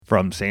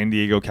From San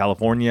Diego,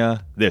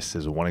 California, this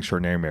is One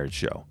Extraordinary Marriage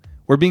Show,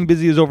 where being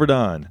busy is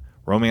overdone,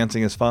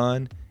 romancing is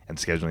fun, and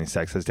scheduling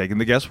sex has taken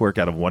the guesswork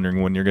out of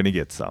wondering when you're going to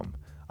get some.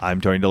 I'm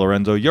Tony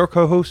DiLorenzo, your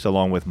co-host,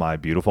 along with my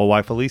beautiful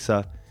wife,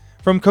 Elisa.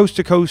 From coast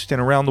to coast and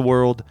around the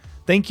world,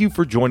 thank you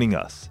for joining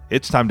us.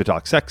 It's time to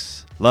talk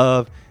sex,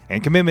 love,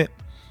 and commitment.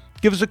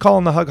 Give us a call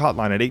on the HUG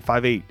hotline at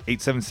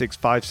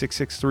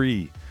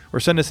 858-876-5663, or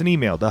send us an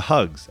email to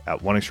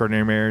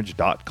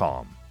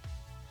hugs@oneextraordinarymarriage.com.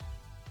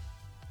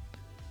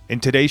 In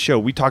today's show,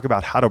 we talk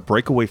about how to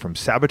break away from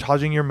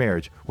sabotaging your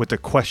marriage with the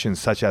questions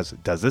such as,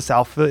 does this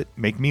outfit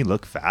make me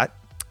look fat?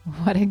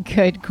 What a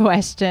good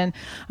question.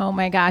 Oh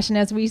my gosh. And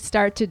as we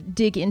start to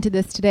dig into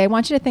this today, I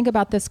want you to think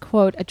about this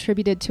quote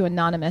attributed to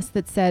Anonymous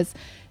that says,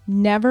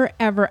 never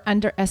ever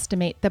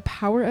underestimate the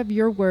power of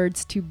your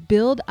words to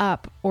build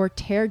up or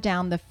tear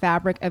down the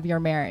fabric of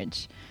your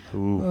marriage.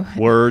 Ooh,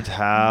 words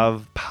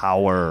have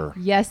power.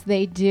 Yes,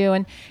 they do.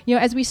 And,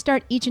 as we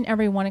start each and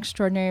every One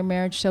Extraordinary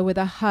Marriage Show with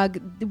a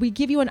hug, we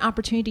give you an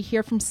opportunity to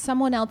hear from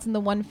someone else in the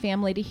one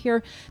family, to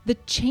hear the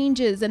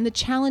changes and the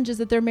challenges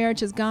that their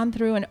marriage has gone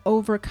through and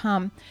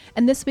overcome.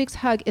 And this week's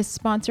hug is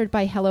sponsored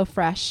by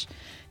HelloFresh.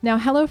 Now,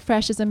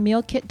 HelloFresh is a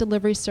meal kit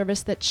delivery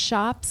service that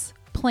shops,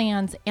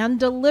 plans, and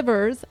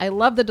delivers, I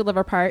love the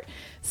deliver part,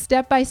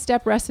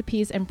 step-by-step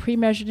recipes and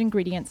pre-measured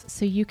ingredients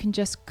so you can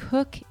just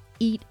cook,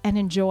 eat, and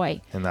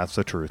enjoy. And that's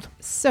the truth.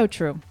 So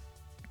true.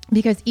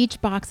 Because each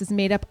box is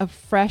made up of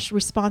fresh,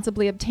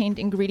 responsibly obtained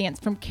ingredients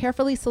from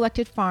carefully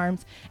selected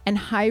farms and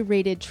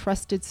high-rated,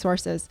 trusted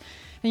sources.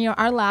 And,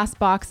 our last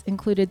box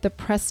included the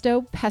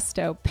Presto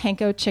Pesto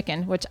Panko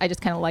Chicken, which I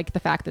just kind of like the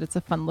fact that it's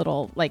a fun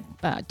little,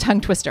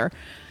 tongue twister.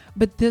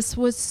 But this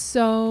was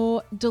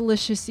so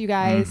delicious, you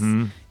guys.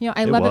 Mm-hmm.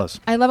 I love it.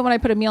 I love it when I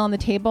put a meal on the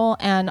table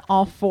and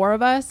all four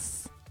of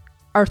us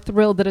are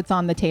thrilled that it's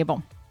on the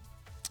table.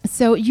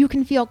 So you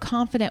can feel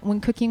confident when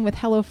cooking with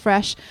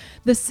HelloFresh.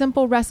 The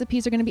simple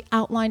recipes are going to be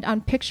outlined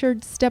on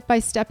pictured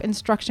step-by-step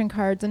instruction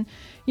cards. And,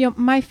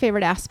 my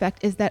favorite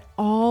aspect is that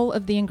all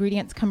of the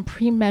ingredients come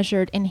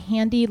pre-measured in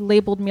handy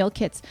labeled meal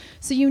kits.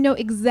 So you know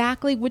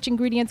exactly which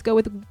ingredients go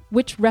with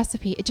which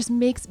recipe. It just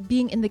makes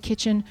being in the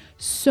kitchen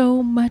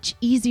so much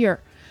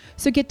easier.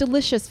 So get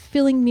delicious,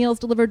 filling meals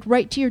delivered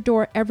right to your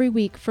door every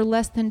week for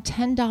less than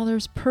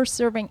 $10 per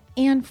serving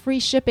and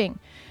free shipping.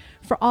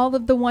 For all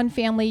of the one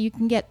family, you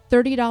can get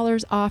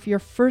 $30 off your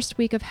first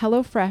week of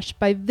HelloFresh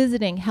by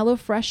visiting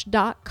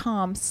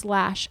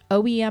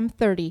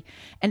HelloFresh.com/OEM30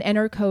 and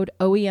enter code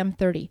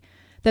OEM30.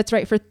 That's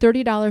right. For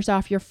 $30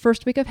 off your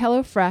first week of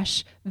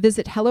HelloFresh,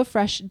 visit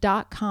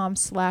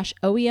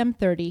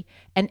HelloFresh.com/OEM30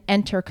 and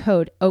enter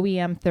code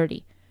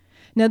OEM30.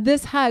 Now,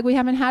 this hug, we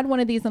haven't had one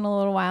of these in a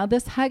little while.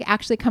 This hug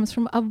actually comes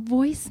from a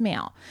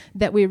voicemail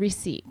that we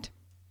received.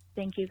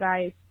 Thank you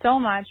guys so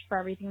much for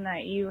everything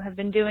that you have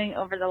been doing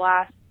over the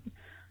last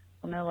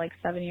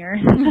 7 years.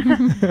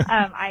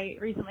 I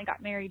recently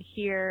got married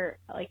here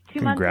 2 months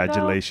ago.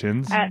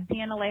 Congratulations. At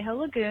San Alejo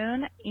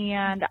Lagoon,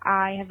 and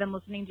I have been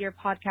listening to your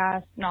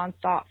podcast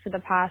nonstop for the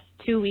past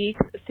 2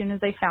 weeks as soon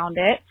as I found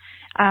it.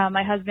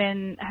 My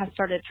husband has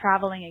started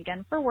traveling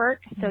again for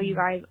work, so you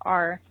guys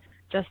are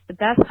just the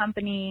best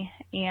company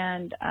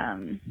and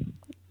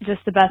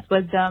just the best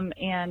wisdom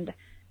and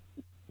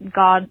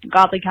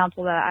godly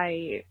counsel that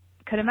I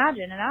could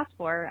imagine and ask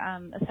for,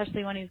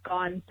 especially when he's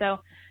gone. So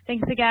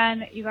thanks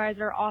again. You guys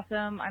are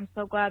awesome. I'm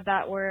so glad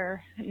that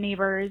we're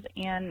neighbors,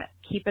 and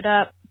keep it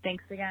up.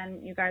 Thanks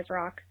again. You guys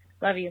rock.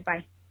 Love you.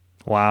 Bye.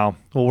 Wow.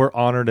 Well, we're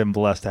honored and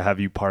blessed to have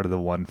you part of the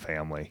one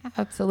family.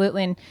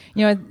 Absolutely. And,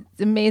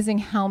 it's amazing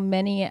how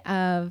many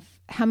of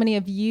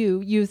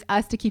you use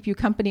us to keep you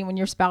company when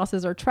your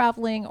spouses are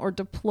traveling or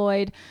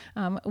deployed.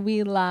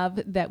 We love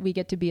that we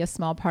get to be a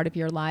small part of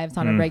your lives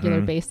on a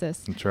regular basis.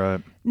 That's right.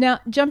 Now,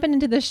 jumping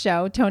into the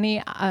show,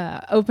 Tony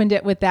opened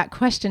it with that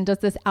question, does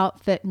this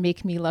outfit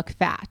make me look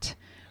fat?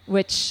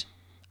 Which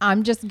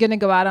I'm just going to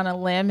go out on a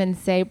limb and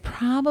say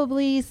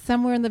probably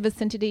somewhere in the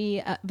vicinity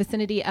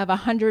of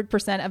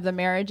 100% of the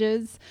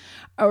marriages,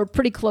 or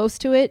pretty close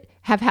to it,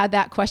 have had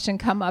that question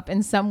come up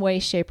in some way,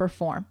 shape, or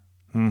form.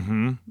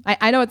 Mm-hmm.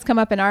 I know it's come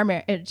up in our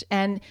marriage,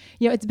 and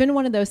it's been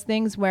one of those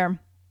things where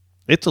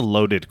it's a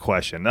loaded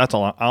question. That's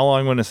all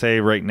I'm going to say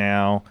right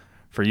now.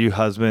 For you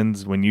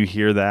husbands, when you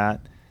hear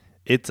that,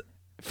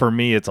 for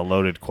me, it's a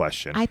loaded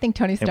question. I think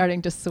Tony's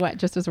starting to sweat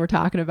just as we're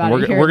talking about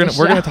it. We're going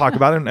to talk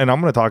about it, and I'm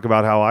going to talk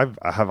about how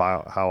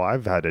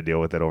I've had to deal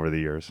with it over the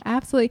years.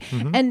 Absolutely.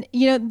 Mm-hmm. And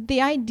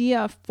the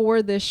idea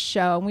for this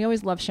show, and we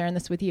always love sharing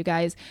this with you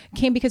guys,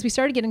 came because we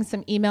started getting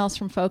some emails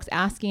from folks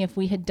asking if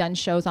we had done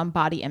shows on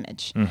body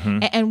image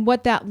and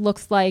what that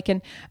looks like.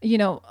 And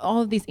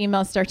all of these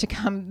emails start to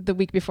come the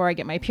week before I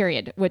get my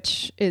period,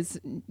 which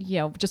is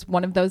just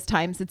one of those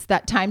times. It's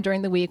that time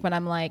during the week when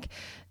I'm like,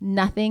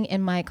 nothing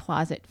in my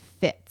closet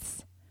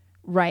fits,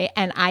 right?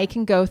 And I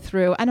can go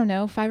through,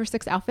 5 or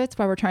 6 outfits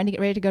while we're trying to get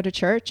ready to go to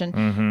church.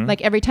 And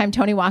every time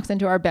Tony walks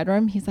into our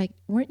bedroom, he's like,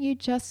 weren't you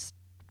just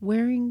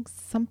wearing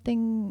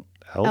something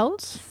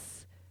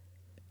else?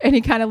 And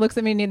he kind of looks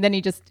at me, and then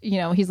he just,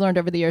 he's learned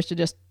over the years to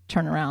just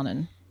turn around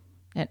and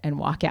and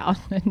walk out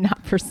and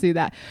not pursue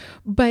that.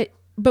 But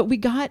we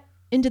got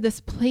into this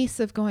place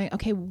of going,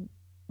 okay,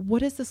 what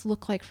does this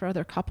look like for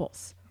other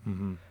couples?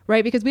 Mm-hmm.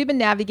 Right? Because we've been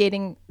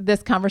navigating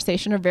this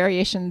conversation or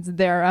variations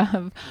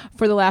thereof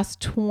for the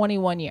last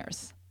 21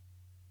 years.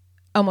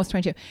 Almost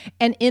 22.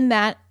 And in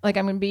that, like,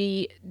 I'm going to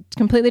be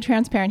completely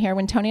transparent here.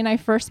 When Tony and I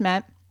first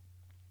met,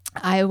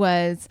 I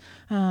was,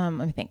 let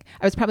me think,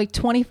 I was probably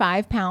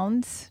 25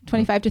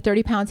 to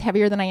 30 pounds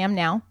heavier than I am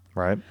now.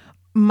 Right.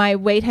 My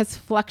weight has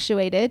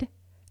fluctuated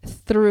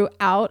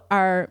throughout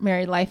our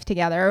married life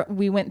together.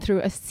 We went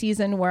through a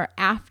season where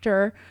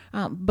after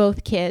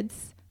both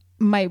kids,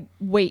 my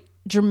weight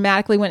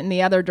dramatically went in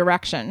the other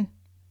direction.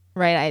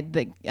 Right.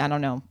 I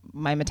don't know.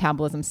 My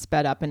metabolism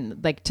sped up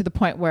and like to the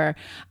point where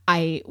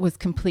I was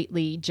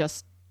completely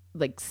just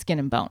like skin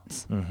and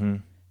bones, mm-hmm.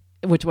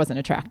 which wasn't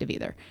attractive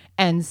either.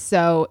 And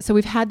so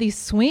we've had these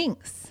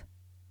swings,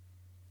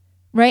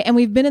 right? And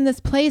we've been in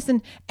this place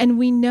and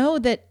we know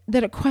that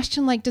a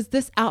question like, does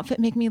this outfit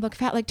make me look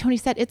fat? Like Tony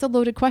said, it's a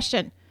loaded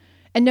question.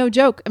 And no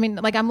joke. I mean,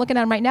 like I'm looking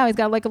at him right now. He's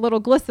got like a little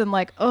glisten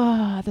like,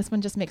 oh, this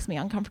one just makes me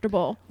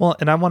uncomfortable. Well,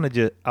 and I want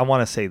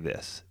to say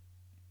this.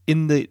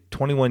 In the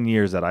 21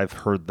 years that I've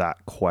heard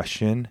that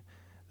question,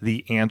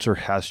 the answer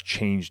has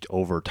changed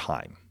over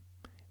time.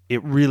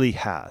 It really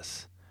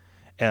has.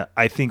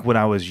 I think when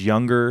I was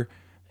younger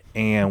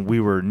and we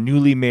were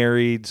newly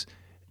married,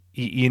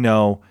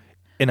 and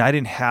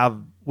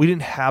we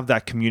didn't have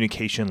that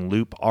communication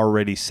loop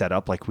already set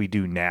up like we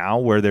do now,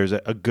 where there's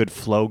a good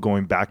flow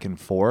going back and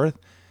forth,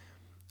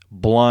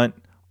 blunt,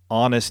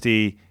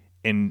 honesty,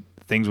 and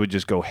things would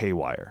just go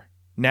haywire.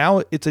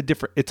 Now it's a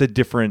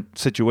different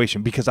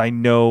situation because I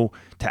know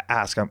to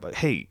ask,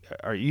 hey,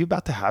 are you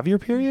about to have your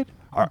period?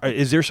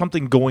 Is there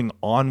something going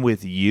on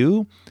with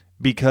you?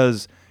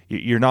 Because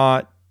you're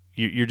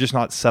just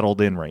not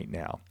settled in right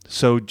now.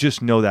 So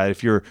just know that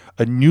if you're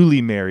a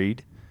newly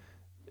married,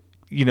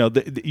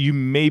 you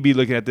may be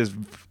looking at this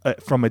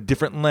from a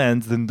different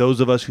lens than those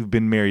of us who've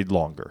been married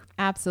longer.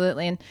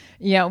 Absolutely.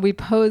 And, we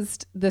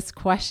posed this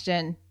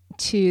question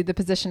to the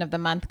Position of the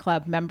Month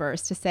Club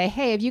members to say,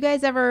 hey, have you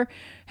guys ever,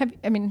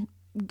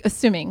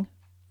 assuming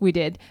we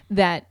did,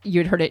 that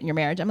you'd heard it in your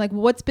marriage. I'm like,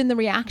 what's been the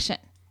reaction?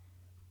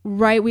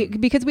 Right.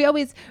 Because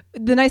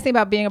the nice thing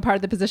about being a part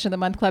of the Position of the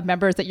Month Club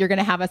member is that you're going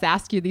to have us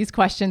ask you these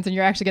questions and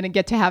you're actually going to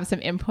get to have some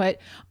input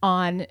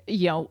on,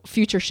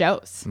 future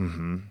shows.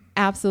 Mm-hmm.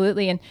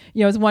 Absolutely. And,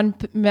 as one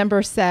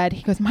member said,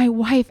 he goes, my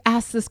wife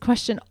asks this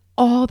question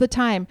all the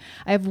time.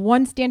 I have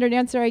one standard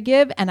answer I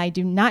give and I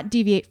do not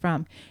deviate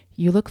from.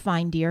 You look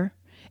fine, dear.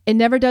 It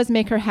never does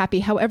make her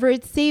happy. However,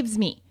 it saves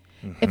me.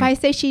 Mm-hmm. If I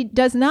say she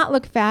does not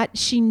look fat,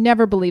 she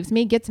never believes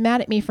me, gets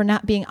mad at me for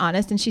not being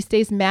honest, and she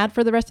stays mad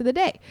for the rest of the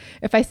day.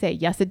 If I say,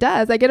 yes, it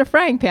does, I get a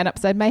frying pan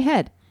upside my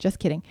head. Just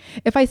kidding.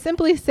 If I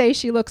simply say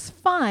she looks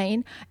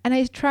fine and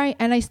I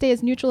stay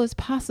as neutral as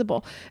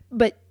possible,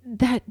 but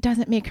that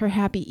doesn't make her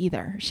happy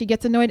either. She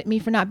gets annoyed at me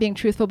for not being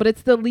truthful, but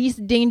it's the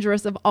least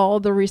dangerous of all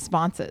the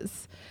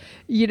responses.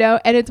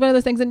 And it's one of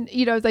those things. And,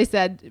 as I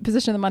said,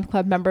 Position of the Month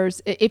Club members,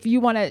 if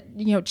you want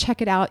to,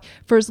 check it out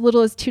for as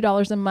little as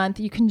 $2 a month,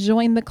 you can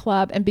join the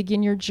club and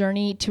begin your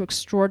journey to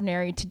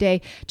extraordinary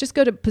today. Just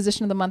go to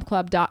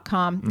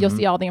positionofthemonthclub.com. You'll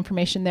see all the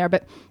information there.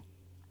 But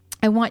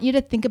I want you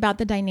to think about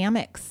the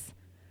dynamics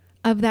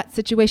of that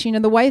situation.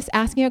 The wife's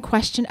asking a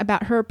question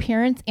about her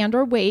appearance and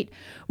or weight,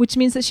 which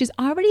means that she's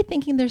already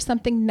thinking there's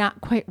something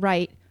not quite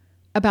right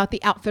about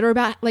the outfit or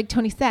about, like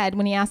Tony said,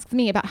 when he asks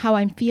me about how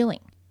I'm feeling.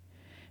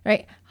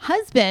 Right?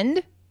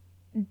 Husband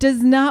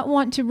does not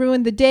want to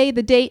ruin the day,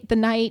 the date, the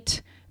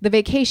night, the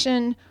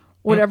vacation,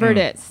 whatever it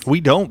is.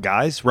 We don't,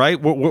 guys, right?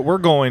 We're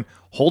going,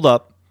 hold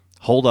up.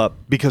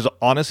 Because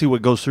honestly,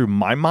 what goes through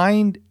my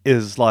mind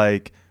is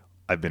like,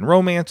 I've been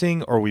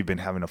romancing or we've been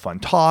having a fun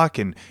talk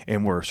and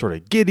we're sort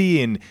of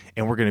giddy and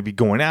we're going to be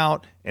going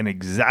out. And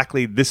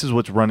exactly this is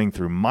what's running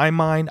through my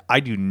mind. I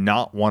do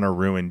not want to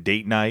ruin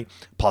date night,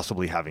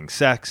 possibly having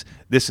sex.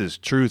 This is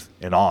truth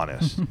and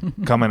honest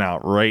coming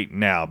out right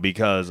now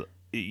because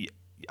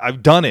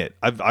I've done it.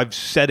 I've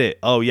said it.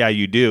 Oh yeah,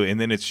 you do. And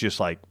then it's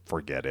just like,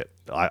 forget it.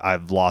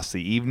 I've lost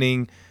the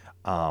evening.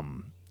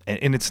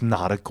 And it's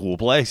not a cool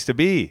place to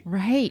be.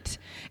 Right.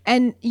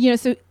 And,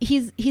 so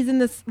he's in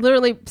this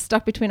literally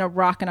stuck between a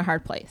rock and a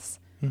hard place.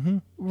 Mm-hmm.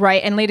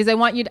 Right. And ladies, I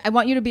want you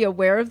to be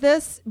aware of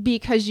this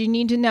because you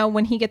need to know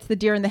when he gets the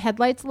deer in the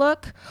headlights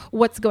look,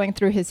 what's going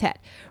through his head.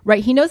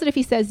 Right. He knows that if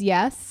he says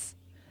yes,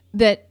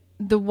 that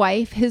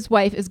his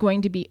wife is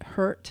going to be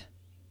hurt,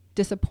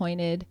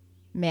 disappointed,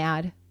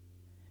 mad.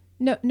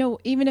 No,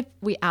 even if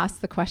we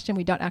ask the question,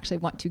 we don't actually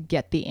want to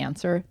get the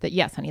answer that,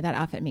 yes, honey, that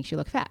outfit makes you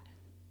look fat.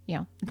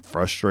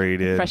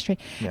 Frustrated.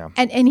 Yeah.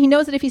 And he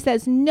knows that if he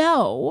says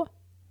no,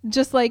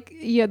 just like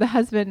the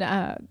husband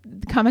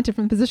commented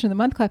from the Position of the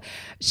Month Club,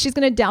 she's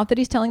going to doubt that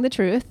he's telling the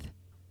truth,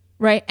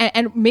 right?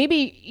 And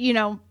maybe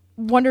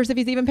wonders if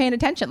he's even paying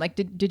attention. Like,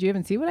 did you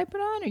even see what I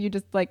put on, or you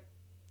just like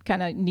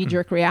kind of knee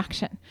jerk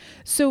reaction?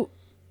 So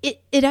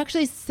it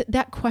actually,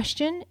 that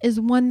question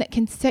is one that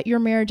can set your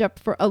marriage up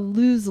for a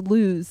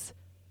lose-lose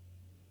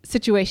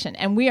situation.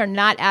 And we are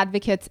not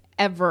advocates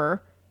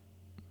ever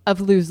of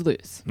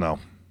lose-lose. No.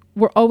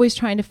 We're always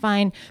trying to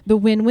find the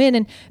win-win.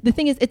 And the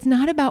thing is, it's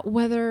not about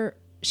whether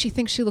she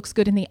thinks she looks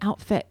good in the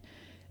outfit.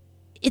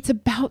 It's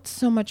about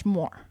so much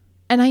more.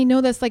 And I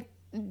know that's like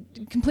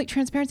complete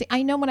transparency.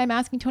 I know when I'm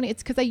asking Tony,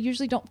 it's because I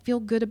usually don't feel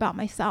good about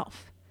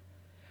myself,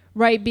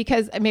 right?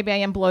 Because maybe I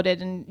am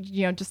bloated and,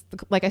 you know, just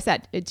like I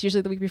said, it's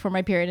usually the week before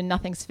my period and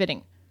nothing's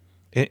fitting.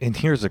 And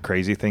here's the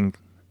crazy thing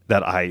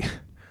that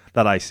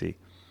I see.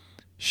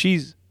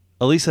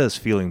 Elisa is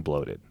feeling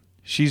bloated.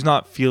 She's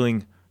not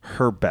feeling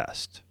her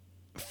best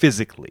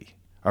physically.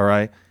 All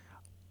right.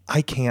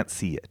 I can't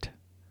see it.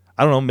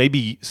 I don't know.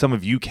 Maybe some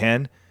of you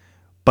can,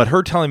 but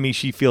her telling me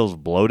she feels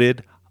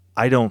bloated,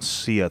 I don't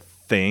see a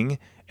thing.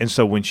 And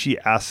so when she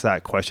asks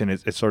that question,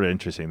 it's sort of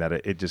interesting that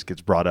it just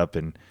gets brought up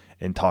and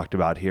talked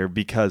about here,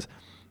 because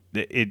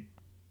it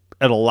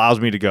allows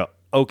me to go,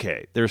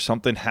 okay, there's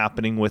something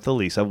happening with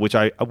Elisa, which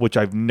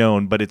I've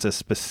known, but it's a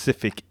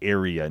specific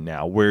area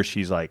now where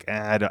she's like,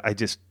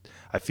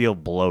 I feel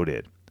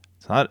bloated.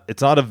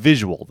 It's not a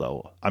visual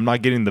though. I'm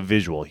not getting the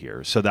visual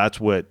here. So that's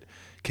what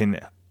can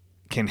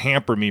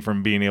hamper me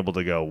from being able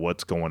to go,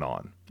 what's going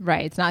on?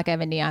 Right. It's not like I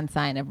have a neon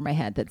sign over my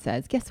head that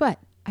says, guess what?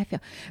 I feel,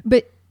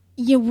 but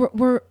you know,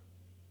 we're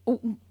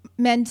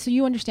men. So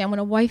you understand when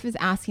a wife is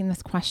asking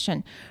this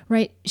question,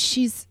 right?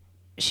 She's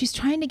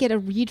trying to get a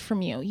read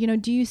from you. You know,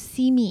 do you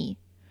see me?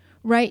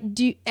 Right?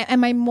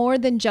 Am I more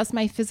than just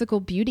my physical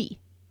beauty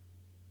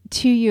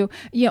to you?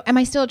 You know, am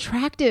I still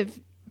attractive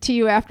to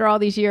you after all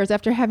these years,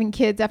 after having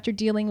kids, after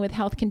dealing with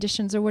health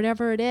conditions or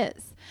whatever it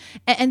is?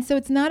 And so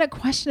it's not a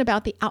question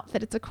about the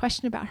outfit. It's a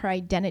question about her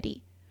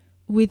identity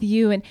with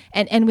you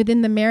and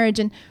within the marriage.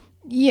 And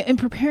yeah, in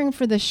preparing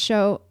for this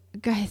show,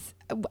 guys,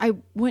 I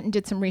went and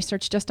did some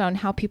research just on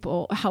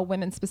how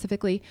women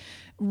specifically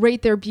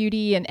rate their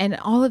beauty and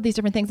all of these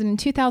different things. And in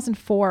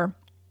 2004,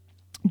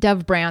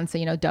 Dove brand, so,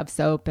 you know, Dove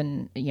soap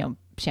and, you know,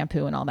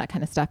 shampoo and all that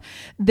kind of stuff,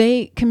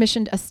 they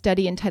commissioned a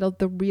study entitled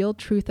The Real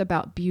Truth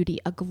About Beauty,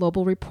 a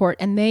global report.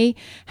 And they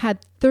had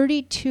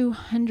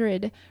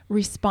 3,200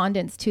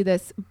 respondents to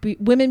this,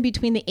 women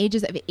between the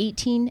ages of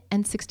 18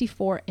 and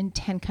 64 in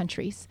 10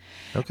 countries.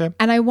 Okay.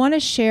 And I want to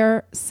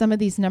share some of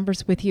these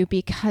numbers with you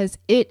because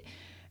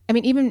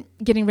even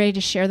getting ready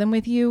to share them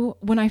with you,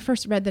 when I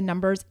first read the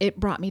numbers, it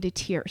brought me to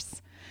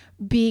tears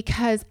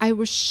because I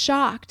was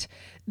shocked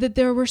that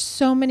there were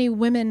so many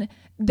women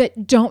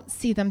that don't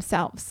see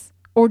themselves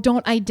or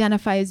don't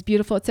identify as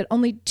beautiful. It said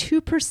only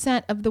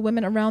 2% of the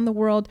women around the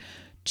world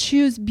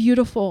choose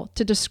beautiful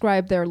to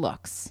describe their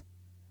looks.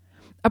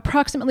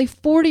 Approximately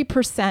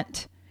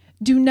 40%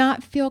 do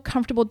not feel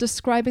comfortable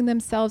describing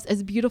themselves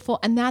as beautiful,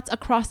 and that's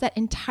across that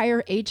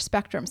entire age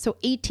spectrum, so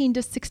 18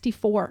 to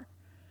 64.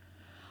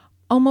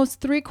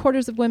 Almost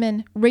 3/4 of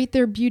women rate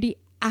their beauty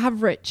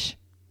average.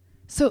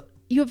 So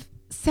you have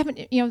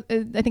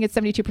I think it's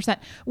 72%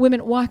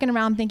 women walking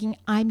around thinking,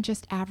 I'm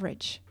just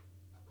average.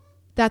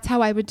 That's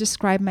how I would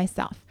describe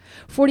myself.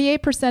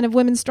 48% of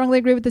women strongly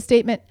agree with the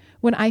statement,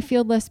 when I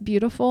feel less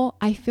beautiful,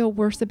 I feel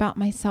worse about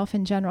myself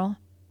in general.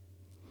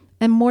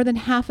 And more than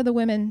half of the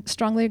women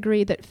strongly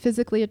agree that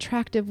physically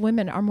attractive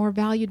women are more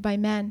valued by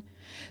men.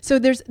 So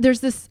there's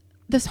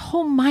this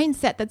whole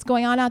mindset that's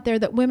going on out there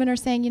that women are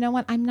saying, you know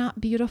what, I'm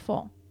not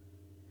beautiful.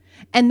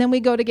 And then we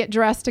go to get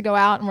dressed to go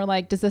out and we're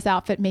like, does this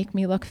outfit make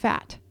me look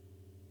fat?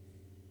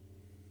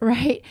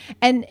 Right?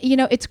 And, you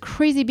know, it's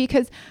crazy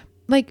because,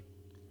 like,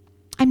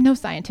 I'm no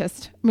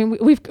scientist. I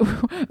mean,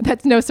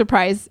 that's no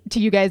surprise to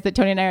you guys that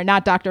Tony and I are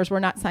not doctors. We're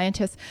not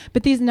scientists.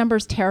 But these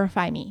numbers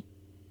terrify me.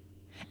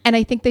 And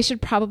I think they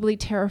should probably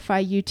terrify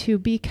you too,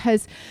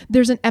 because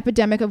there's an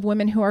epidemic of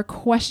women who are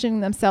questioning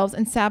themselves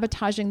and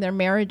sabotaging their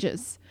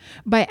marriages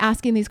by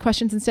asking these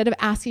questions instead of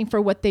asking for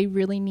what they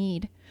really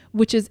need,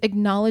 which is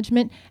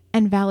acknowledgement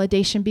and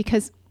validation.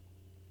 Because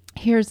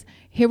here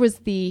was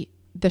the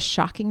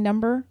shocking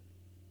number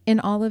in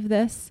all of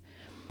this.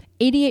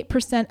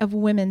 88% of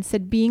women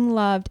said being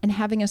loved and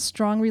having a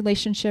strong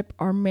relationship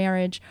or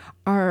marriage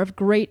are of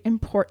great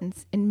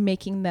importance in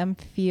making them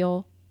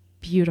feel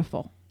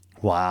beautiful.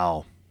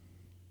 Wow.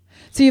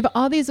 So you have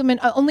all these women,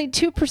 only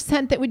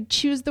 2% that would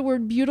choose the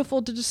word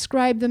beautiful to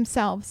describe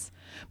themselves,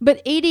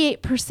 but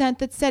 88%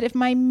 that said if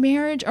my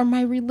marriage or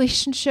my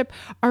relationship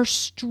are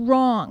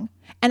strong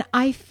and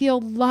I feel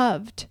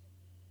loved,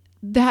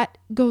 that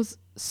goes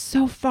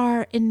so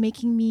far in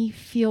making me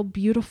feel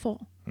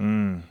beautiful.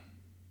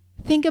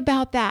 Think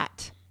about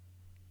that,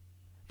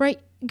 right?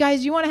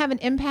 Guys, you want to have an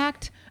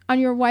impact on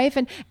your wife.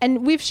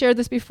 And we've shared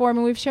this before. I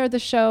mean, we've shared the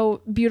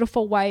show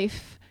Beautiful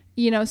Wife,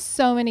 you know,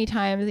 so many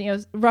times, you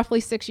know, roughly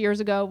 6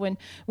 years ago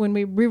when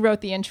we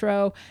rewrote the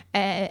intro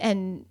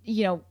and,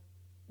 you know,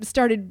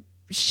 started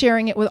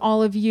sharing it with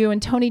all of you.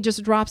 And Tony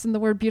just drops in the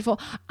word beautiful.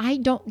 I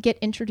don't get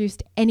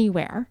introduced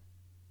anywhere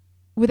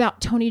without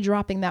Tony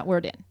dropping that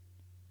word in,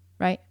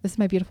 right? This is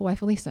my beautiful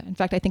wife, Elisa. In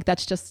fact, I think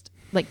that's just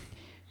like,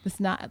 this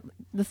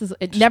is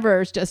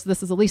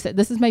Elisa.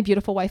 This is my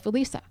beautiful wife,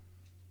 Elisa.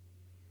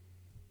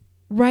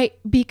 Right?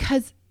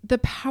 Because the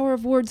power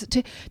of words,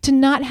 to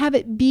not have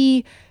it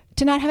be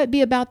to not have it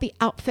be about the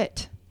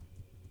outfit.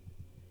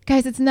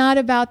 Guys, it's not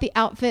about the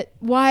outfit.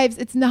 Wives,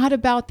 it's not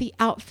about the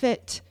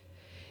outfit.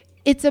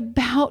 It's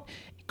about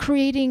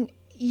creating,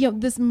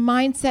 this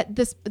mindset,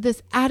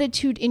 this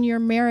attitude in your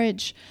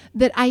marriage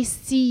that I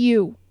see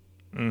you.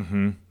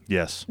 Mm-hmm.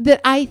 Yes.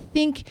 That I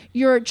think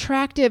you're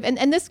attractive.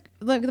 And this,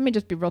 let me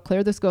just be real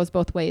clear. This goes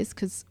both ways,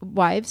 because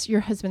wives,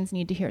 your husbands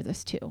need to hear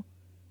this too.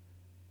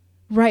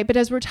 Right? But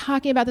as we're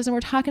talking about this and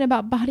we're talking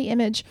about body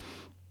image,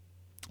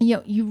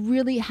 you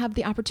really have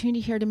the opportunity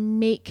here to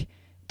make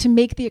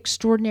the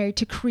extraordinary,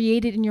 to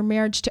create it in your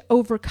marriage, to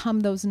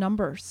overcome those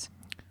numbers.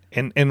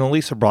 And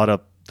Elisa brought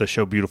up the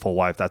show Beautiful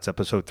Wife. That's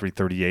episode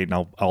 338,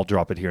 and I'll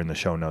drop it here in the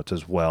show notes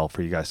as well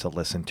for you guys to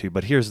listen to.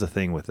 But here's the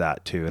thing with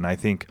that too, and I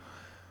think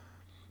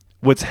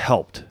what's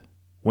helped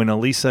when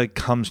Elisa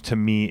comes to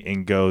me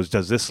and goes,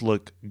 does this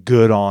look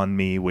good on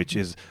me, which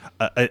is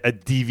a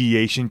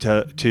deviation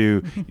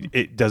to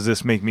it, does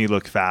this make me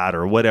look fat,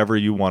 or whatever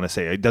you want to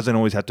say. It doesn't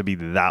always have to be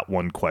that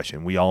one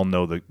question. We all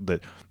know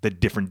the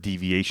different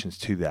deviations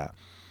to that.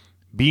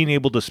 Being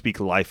able to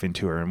speak life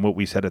into her, and what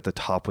we said at the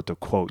top with the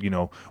quote,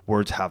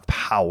 words have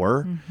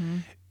power. Mm-hmm.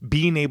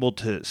 Being able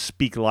to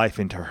speak life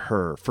into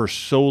her for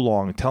so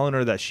long, telling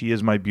her that she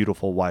is my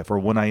beautiful wife, or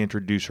when I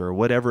introduce her, or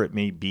whatever it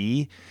may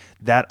be,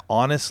 that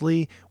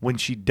honestly, when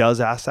she does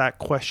ask that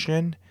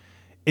question,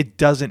 it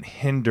doesn't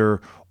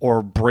hinder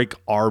or break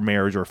our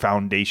marriage or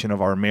foundation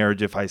of our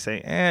marriage. If I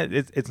say,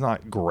 it's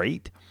not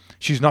great,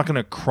 she's not going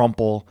to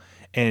crumple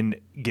and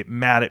get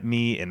mad at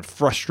me and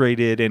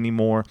frustrated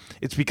anymore.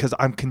 It's because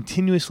I'm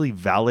continuously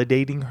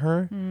validating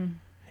her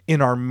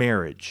in our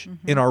marriage,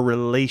 in our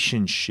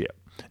relationship.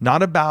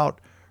 Not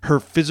about her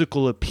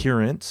physical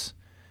appearance,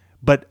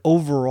 but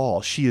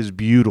overall, she is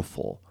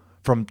beautiful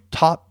from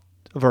top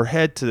of her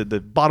head to the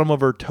bottom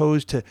of her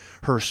toes, to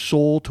her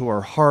soul, to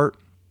her heart,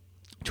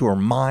 to her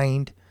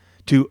mind,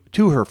 to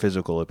her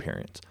physical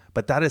appearance.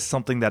 But that is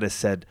something that is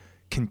said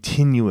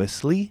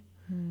continuously.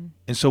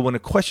 And so when a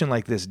question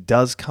like this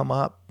does come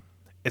up,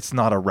 it's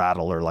not a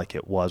rattler like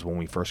it was when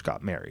we first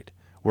got married,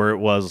 where it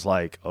was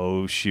like,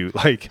 oh shoot,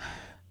 like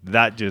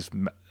that just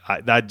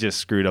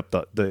screwed up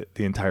the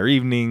entire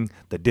evening,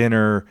 the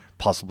dinner,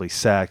 possibly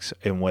sex,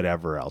 and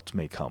whatever else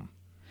may come.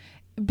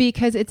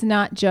 Because it's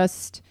not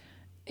just,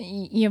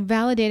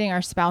 validating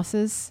our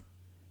spouses,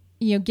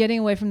 getting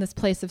away from this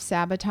place of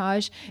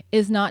sabotage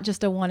is not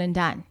just a one and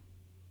done.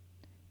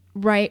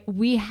 Right?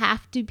 We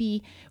have to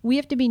be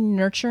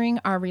nurturing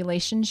our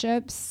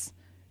relationships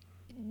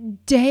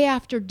day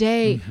after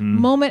day,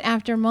 moment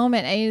after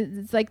moment.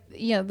 It's like,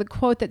 the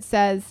quote that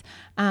says,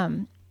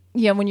 when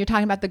you're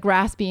talking about the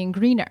grass being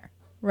greener,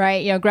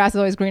 right? Grass is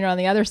always greener on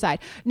the other side.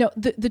 No,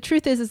 the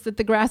truth is that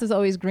the grass is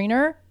always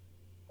greener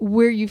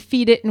where you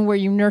feed it and where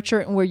you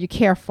nurture it and where you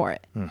care for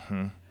it.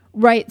 Mm-hmm.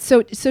 Right?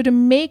 So to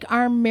make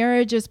our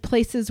marriages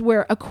places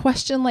where a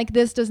question like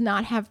this does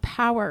not have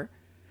power,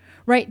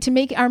 right? To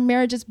make our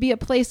marriages be a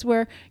place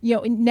where,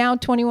 now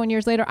 21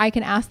 years later, I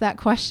can ask that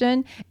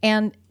question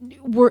and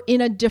we're in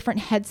a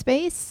different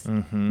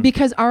headspace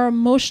because our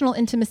emotional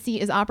intimacy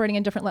is operating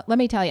in different. Let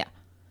me tell you,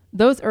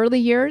 those early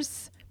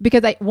years,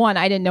 because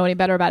I didn't know any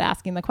better about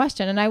asking the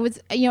question. And I was,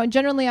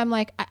 generally I'm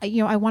like,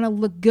 I want to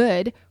look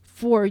good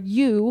for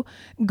you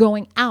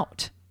going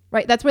out,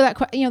 right? That's where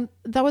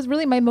that was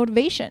really my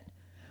motivation.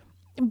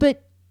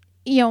 But,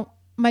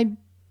 my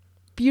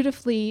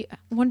beautifully,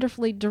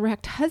 wonderfully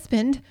direct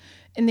husband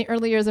in the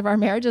early years of our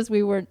marriage, as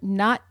we were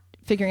not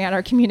figuring out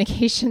our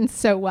communication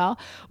so well,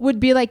 would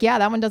be like, yeah,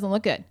 that one doesn't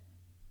look good.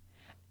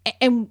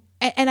 And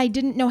I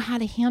didn't know how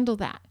to handle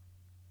that.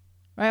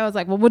 Right? I was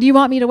like, well, what do you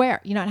want me to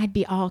wear? And I'd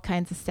be all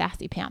kinds of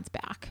sassy pants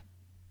back.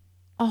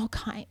 All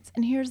kinds.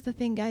 And here's the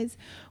thing, guys.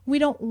 We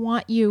don't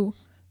want you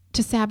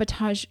to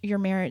sabotage your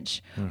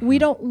marriage. Mm-hmm. We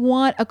don't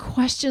want a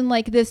question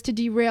like this to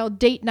derail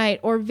date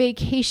night or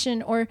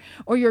vacation or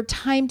your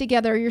time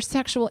together or your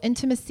sexual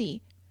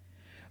intimacy.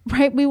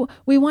 Right?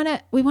 We want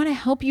to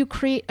help you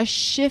create a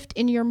shift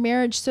in your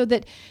marriage so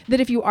that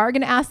if you are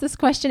going to ask this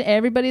question,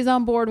 everybody's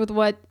on board with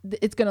what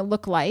it's going to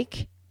look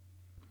like.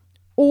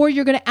 Or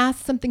you're going to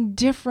ask something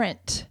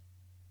different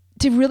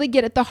to really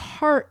get at the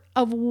heart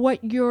of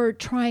what you're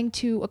trying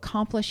to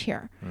accomplish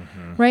here,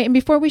 right? And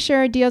before we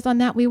share ideas on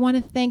that, we want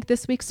to thank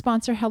this week's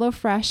sponsor,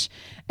 HelloFresh.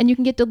 And you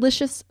can get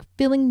delicious,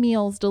 filling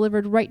meals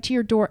delivered right to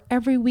your door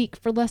every week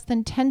for less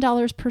than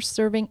 $10 per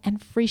serving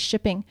and free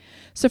shipping.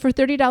 So for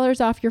 $30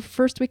 off your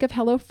first week of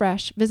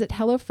HelloFresh, visit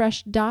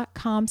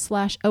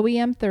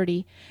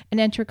HelloFresh.com/OEM30 and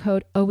enter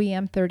code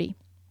OEM30.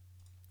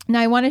 Now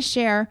I want to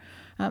share,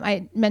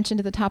 I mentioned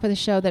at the top of the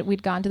show that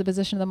we'd gone to the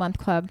Position of the Month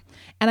Club,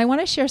 and I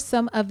want to share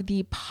some of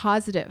the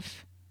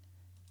positive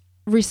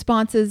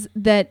responses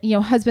that,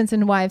 husbands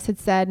and wives had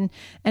said.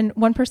 And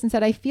one person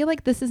said, I feel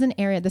like this is an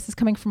area, this is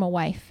coming from a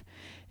wife.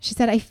 She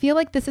said, I feel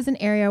like this is an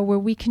area where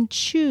we can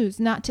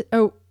choose not to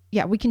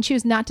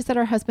set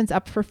our husbands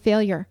up for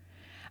failure.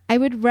 I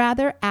would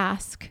rather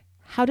ask,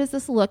 how does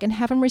this look? And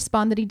have him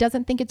respond that he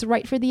doesn't think it's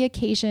right for the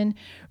occasion,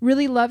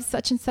 really loves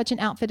such and such an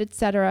outfit,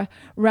 etc.,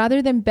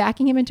 rather than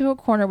backing him into a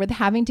corner with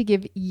having to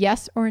give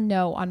yes or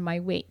no on my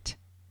weight.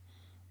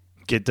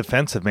 get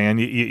defensive, man.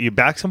 You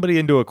back somebody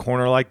into a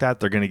corner like that,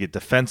 they're going to get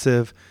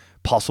defensive.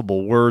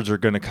 Possible words are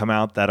going to come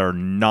out that are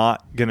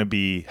not going to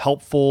be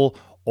helpful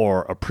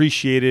or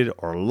appreciated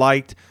or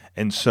liked.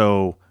 And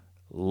so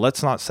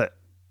let's not set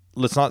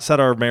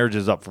our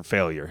marriages up for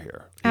failure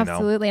here.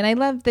 Absolutely. And I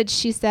love that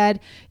she said,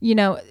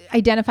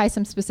 identify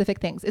some specific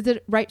things. Is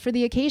it right for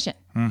the occasion?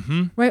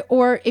 Mm-hmm. Right.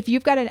 Or if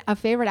you've got a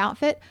favorite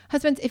outfit,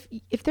 husbands,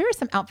 if there are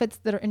some outfits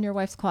that are in your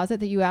wife's closet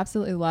that you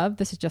absolutely love,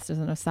 this is just as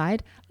an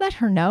aside, let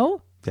her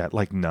know. Yeah.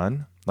 Like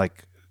none,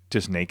 like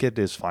just naked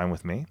is fine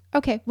with me.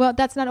 Okay. Well,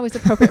 that's not always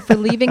appropriate for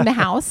leaving the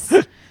house.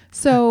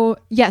 So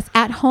yes,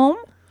 at home,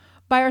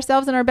 by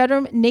ourselves in our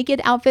bedroom,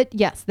 naked outfit,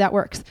 yes, that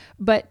works.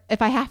 But if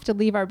I have to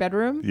leave our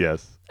bedroom,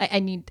 yes, I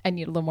need a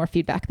little more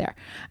feedback there.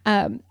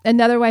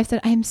 Another wife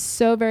said, I am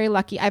so very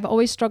lucky. I've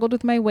always struggled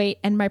with my weight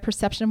and my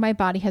perception of my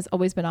body has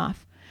always been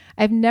off.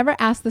 I've never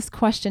asked this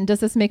question, does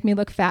this make me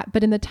look fat?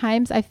 But in the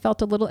times I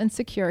felt a little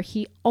insecure,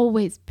 he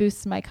always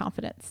boosts my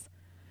confidence.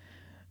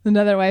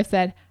 Another wife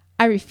said,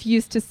 I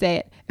refuse to say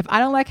it. If I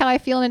don't like how I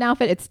feel in an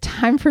outfit, it's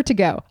time for it to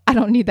go. I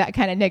don't need that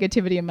kind of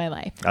negativity in my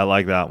life. I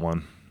like that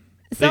one.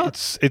 So,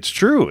 it's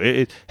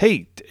true.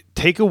 Hey,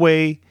 take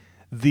away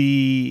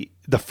the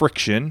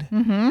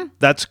friction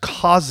that's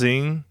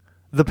causing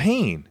the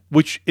pain,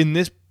 which in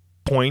this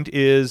point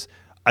is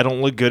I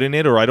don't look good in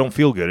it or I don't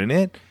feel good in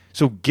it.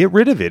 So get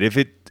rid of it. If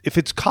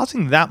it's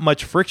causing that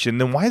much friction,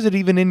 then why is it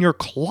even in your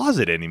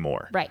closet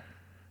anymore? Right.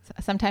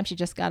 Sometimes you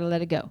just got to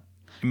let it go.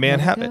 Man,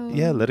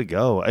 let it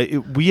go.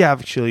 We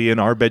actually in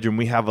our bedroom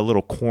we have a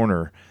little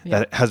corner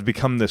that has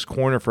become this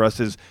corner for us.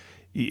 Is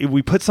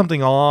we put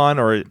something on,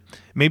 or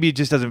maybe it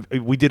just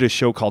doesn't. We did a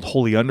show called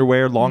Holy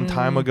Underwear a long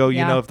time ago.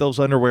 If those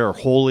underwear are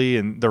holy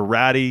and they're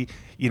ratty,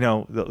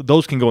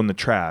 those can go in the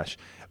trash.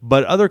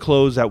 But other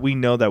clothes that we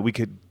know that we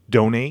could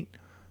donate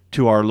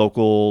to our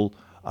local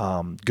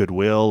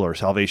Goodwill or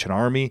Salvation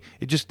Army,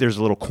 there's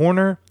a little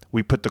corner.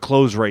 We put the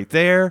clothes right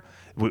there.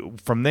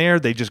 From there,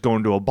 they just go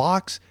into a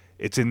box.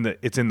 It's in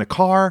the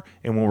car,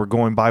 and when we're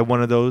going by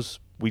one of those,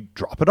 we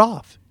drop it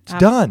off. It's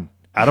done.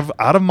 Out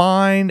of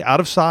mind, out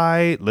of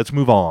sight. Let's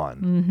move on.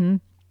 Mm-hmm.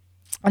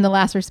 And the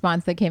last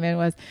response that came in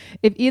was,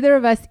 if either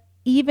of us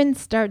even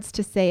starts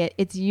to say it,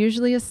 it's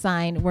usually a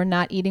sign we're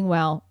not eating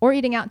well or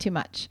eating out too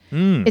much.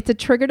 It's a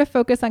trigger to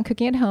focus on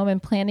cooking at home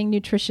and planning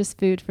nutritious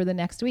food for the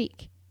next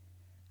week.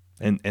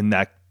 And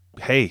that,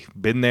 hey,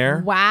 been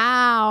there.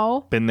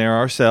 Wow. Been there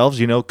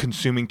ourselves,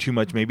 consuming too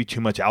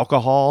much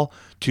alcohol,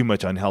 too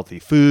much unhealthy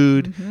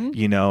food,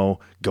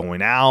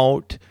 going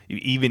out,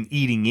 even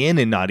eating in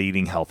and not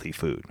eating healthy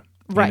food.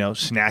 Right.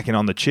 Snacking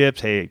on the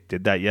chips. Hey,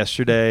 did that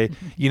yesterday.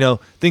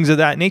 Things of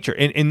that nature.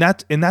 And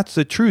that's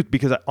the truth,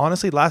 because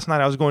honestly, last night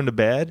I was going to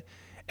bed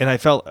and I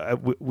felt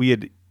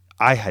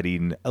I had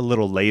eaten a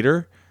little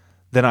later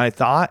than I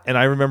thought. And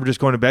I remember just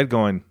going to bed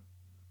going,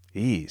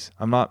 geez,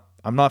 I'm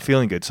not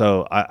feeling good.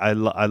 So I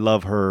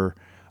love her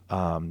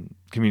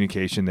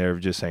communication there of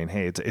just saying,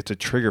 hey, it's a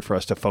trigger for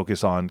us to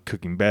focus on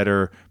cooking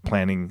better,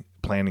 planning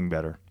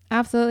better.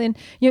 Absolutely. And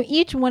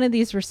each one of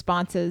these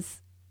responses,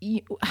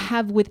 you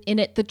have within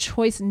it the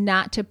choice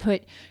not to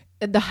put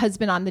the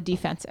husband on the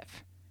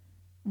defensive,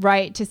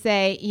 right? To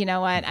say, you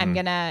know what, I'm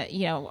gonna,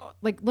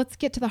 let's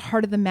get to the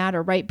heart of the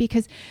matter, right?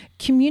 Because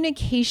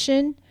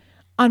communication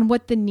on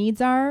what the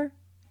needs are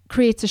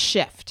creates a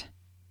shift,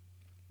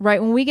 right?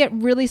 When we get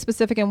really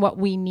specific in what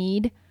we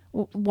need,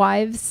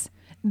 wives,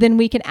 then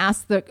we can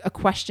ask a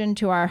question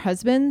to our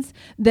husbands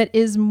that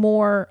is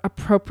more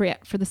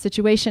appropriate for the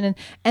situation.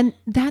 And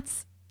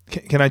that's...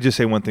 Can I just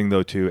say one thing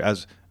though, too,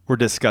 as we're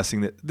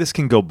discussing that this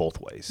can go both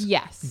ways.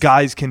 Yes.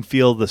 Guys can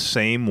feel the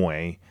same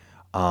way.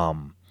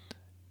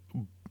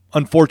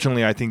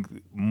 Unfortunately, I think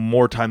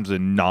more times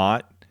than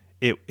not,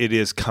 it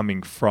is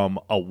coming from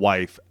a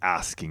wife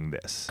asking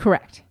this.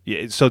 Correct.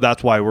 Yeah, so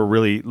that's why we're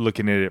really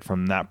looking at it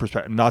from that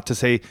perspective. Not to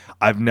say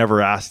I've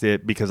never asked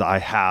it, because I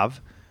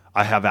have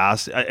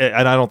asked,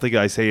 and I don't think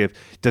I say,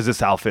 does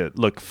this outfit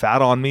look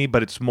fat on me?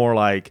 But it's more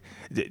like,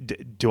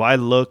 do I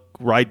look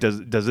right?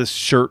 Does this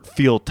shirt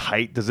feel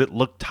tight? Does it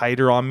look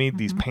tighter on me?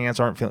 These pants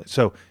aren't feeling.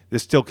 So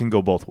this still can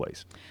go both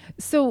ways.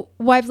 So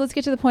wives, let's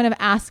get to the point of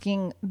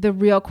asking the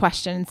real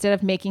question instead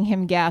of making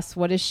him guess.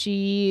 What is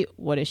she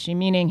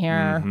meaning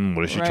here?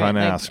 What is she trying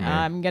to ask me?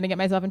 I'm going to get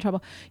myself in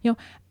trouble.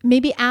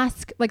 Maybe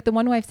ask, like the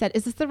one wife said,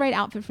 is this the right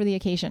outfit for the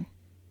occasion?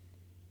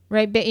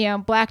 Right?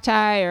 Black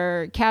tie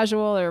or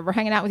casual, or we're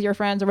hanging out with your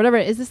friends or whatever.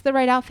 Is this the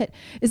right outfit?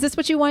 Is this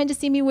what you wanted to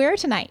see me wear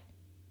tonight?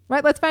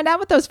 Right? Let's find out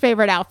what those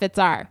favorite outfits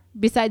are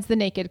besides the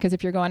naked. Because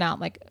if you're going out,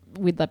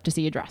 we'd love to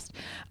see you dressed.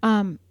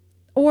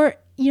 Or,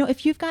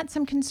 if you've got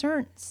some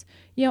concerns,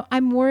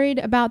 I'm worried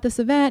about this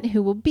event,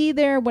 who will be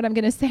there, what I'm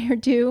going to say or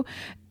do.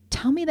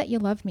 Tell me that you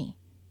love me.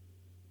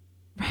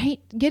 Right?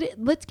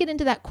 Let's get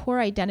into that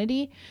core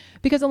identity,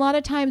 because a lot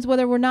of times,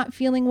 whether we're not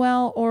feeling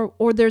well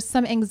or there's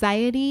some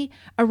anxiety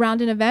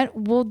around an event,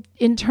 we'll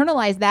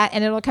internalize that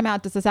and it'll come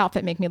out, does this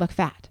outfit make me look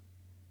fat?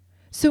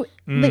 So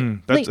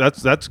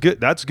that's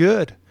good. That's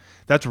good.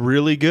 That's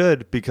really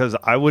good, because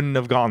I wouldn't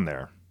have gone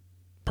there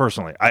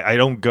personally. I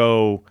don't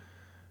go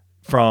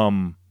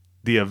from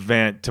the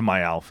event to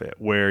my outfit,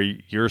 where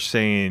you're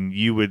saying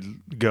you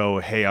would go,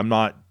 hey, I'm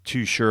not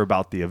too sure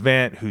about the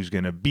event, who's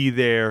going to be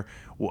there,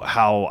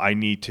 how I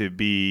need to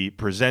be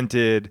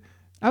presented.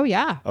 Oh,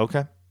 yeah.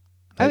 Okay.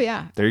 Oh,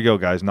 yeah. There you go,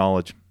 guys.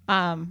 Knowledge.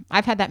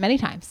 I've had that many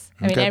times.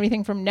 I mean,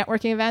 everything from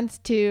networking events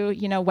to,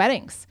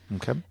 weddings.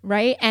 Okay.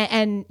 Right.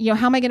 And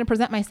how am I going to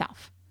present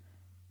myself?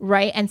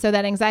 Right. And so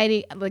that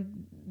anxiety, like,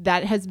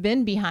 that has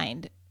been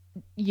behind,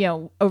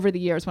 over the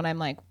years when I'm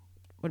like,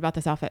 what about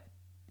this outfit?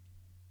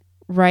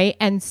 Right.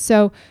 And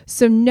so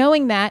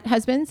knowing that,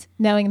 husbands,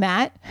 knowing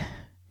that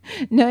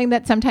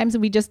sometimes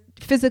we just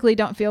physically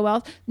don't feel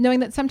well, knowing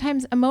that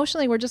sometimes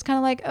emotionally we're just kind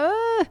of like,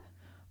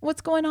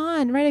 what's going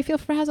on? Right. I feel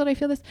frazzled. I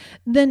feel this.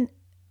 Then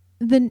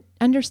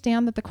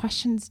understand that the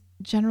question's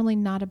generally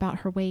not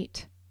about her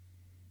weight.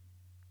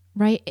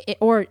 Right.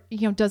 Or,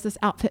 does this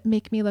outfit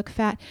make me look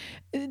fat?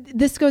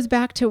 This goes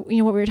back to, what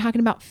we were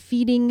talking about,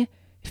 feeding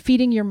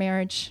your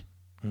marriage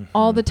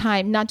all the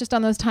time, not just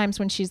on those times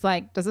when she's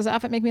like, does this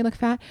outfit make me look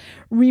fat?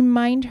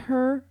 Remind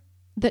her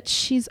that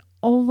she's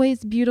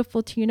always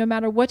beautiful to you, no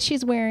matter what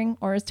she's wearing,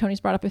 or as Tony's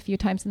brought up a few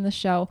times in the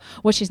show,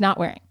 what she's not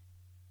wearing.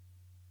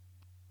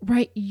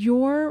 Right.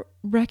 Your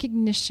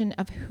recognition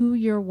of who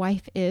your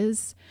wife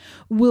is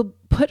will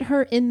put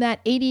her in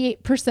that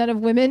 88% of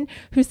women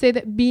who say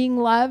that being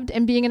loved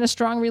and being in a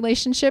strong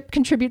relationship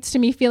contributes to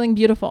me feeling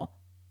beautiful.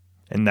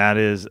 And that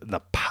is the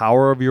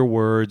power of your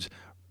words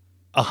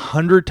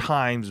 100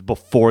 times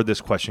before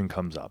this question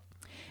comes up.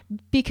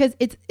 Because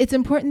it's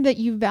important that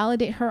you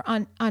validate her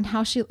on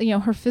how she,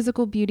 her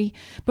physical beauty,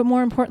 but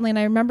more importantly, and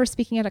I remember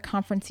speaking at a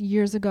conference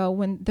years ago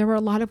when there were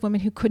a lot of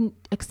women who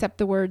couldn't accept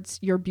the words,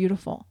 "You're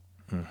beautiful."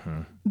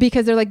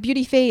 Because they're like,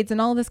 beauty fades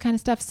and all this kind of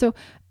stuff. So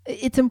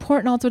it's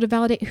important also to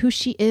validate who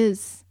she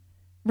is,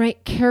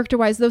 right?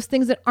 Character-wise, those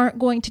things that aren't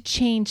going to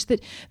change,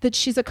 that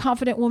she's a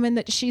confident woman,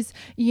 that she's,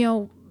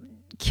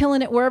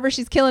 killing it wherever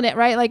she's killing it,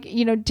 right? Like,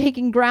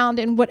 taking ground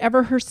in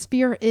whatever her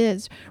sphere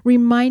is,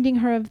 reminding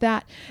her of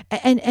that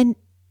and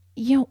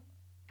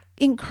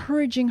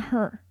encouraging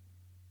her,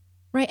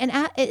 right?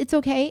 And it's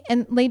okay.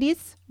 And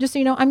ladies, just so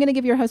you know, I'm going to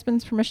give your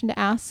husbands permission to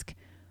ask,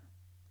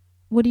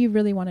 what do you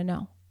really want to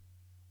know?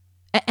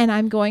 And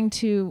I'm going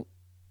to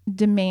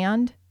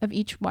demand of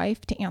each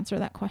wife to answer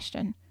that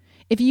question.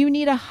 If you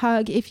need a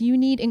hug, if you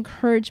need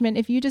encouragement,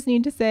 if you just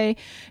need to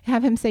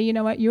have him say, you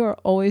know what, you are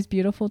always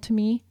beautiful to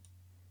me,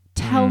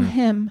 tell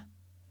him.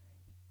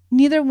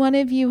 Neither one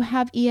of you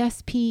have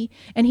ESP,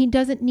 and he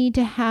doesn't need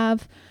to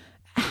have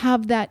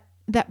that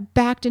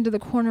backed into the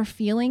corner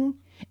feeling,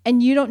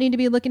 and you don't need to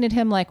be looking at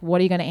him like, what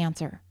are you going to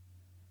answer?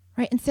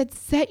 Right? Instead,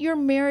 set your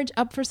marriage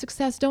up for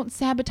success. Don't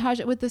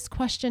sabotage it with this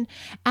question.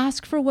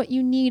 Ask for what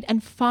you need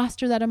and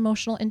foster that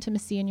emotional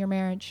intimacy in your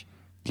marriage.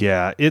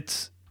 Yeah,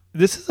 this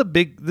is a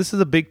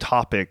big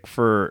topic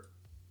for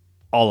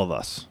all of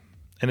us.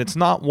 And it's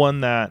not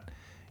one that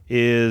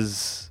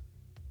is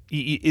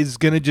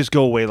going to just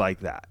go away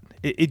like that.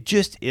 It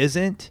just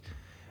isn't.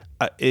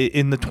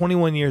 In the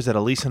 21 years that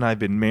Elisa and I have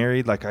been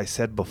married, like I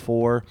said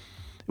before,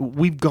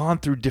 we've gone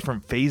through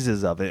different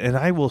phases of it. And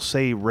I will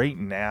say right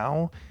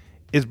now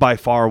is by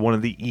far one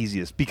of the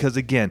easiest, because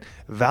again,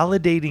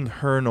 validating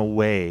her in a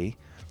way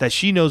that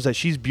she knows that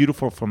she's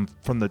beautiful from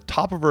the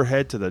top of her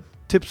head to the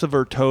tips of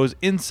her toes,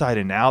 inside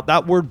and out.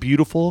 That word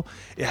beautiful,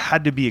 it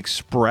had to be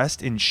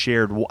expressed and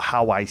shared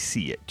how I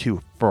see it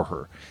too for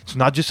her. It's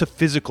not just a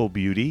physical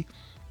beauty.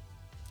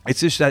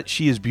 It's just that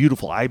she is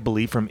beautiful, I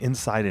believe, from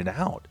inside and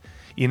out,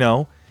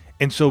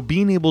 And so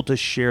being able to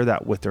share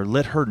that with her,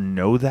 let her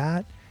know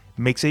that,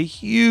 makes a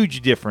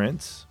huge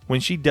difference when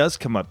she does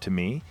come up to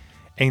me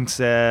and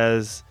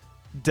says,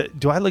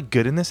 do I look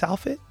good in this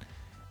outfit?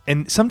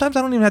 And sometimes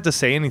I don't even have to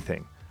say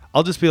anything.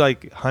 I'll just be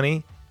like,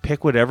 honey,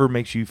 pick whatever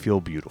makes you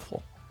feel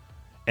beautiful.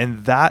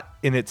 And that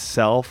in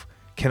itself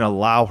can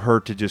allow her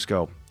to just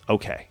go,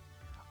 okay,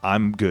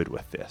 I'm good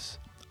with this.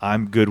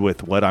 I'm good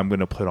with what I'm going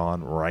to put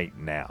on right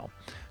now.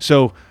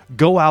 So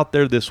go out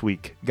there this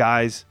week,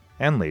 guys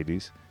and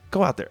ladies.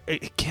 Go out there.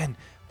 Again,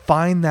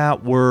 find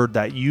that word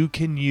that you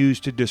can use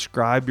to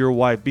describe your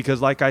wife.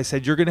 Because like I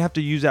said, you're going to have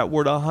to use that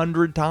word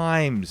 100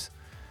 times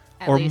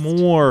or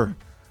more.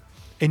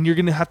 And you're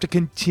going to have to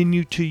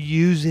continue to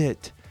use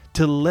it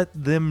to let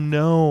them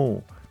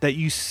know that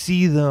you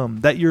see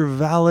them, that you're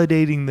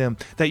validating them,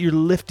 that you're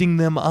lifting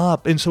them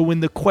up. And so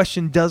when the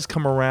question does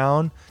come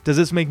around, does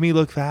this make me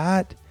look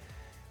fat?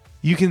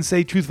 You can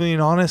say truthfully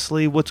and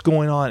honestly what's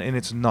going on, and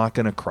it's not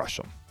going to crush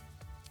them.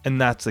 And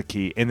that's the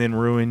key. And then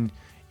ruin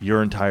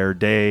your entire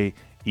day,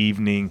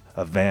 evening,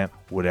 event,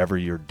 whatever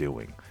you're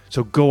doing.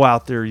 So go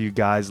out there, you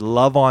guys.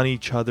 Love on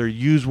each other.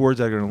 Use words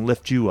that are going to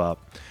lift you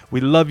up.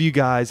 We love you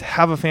guys.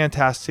 Have a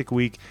fantastic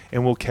week,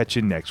 and we'll catch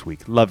you next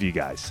week. Love you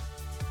guys.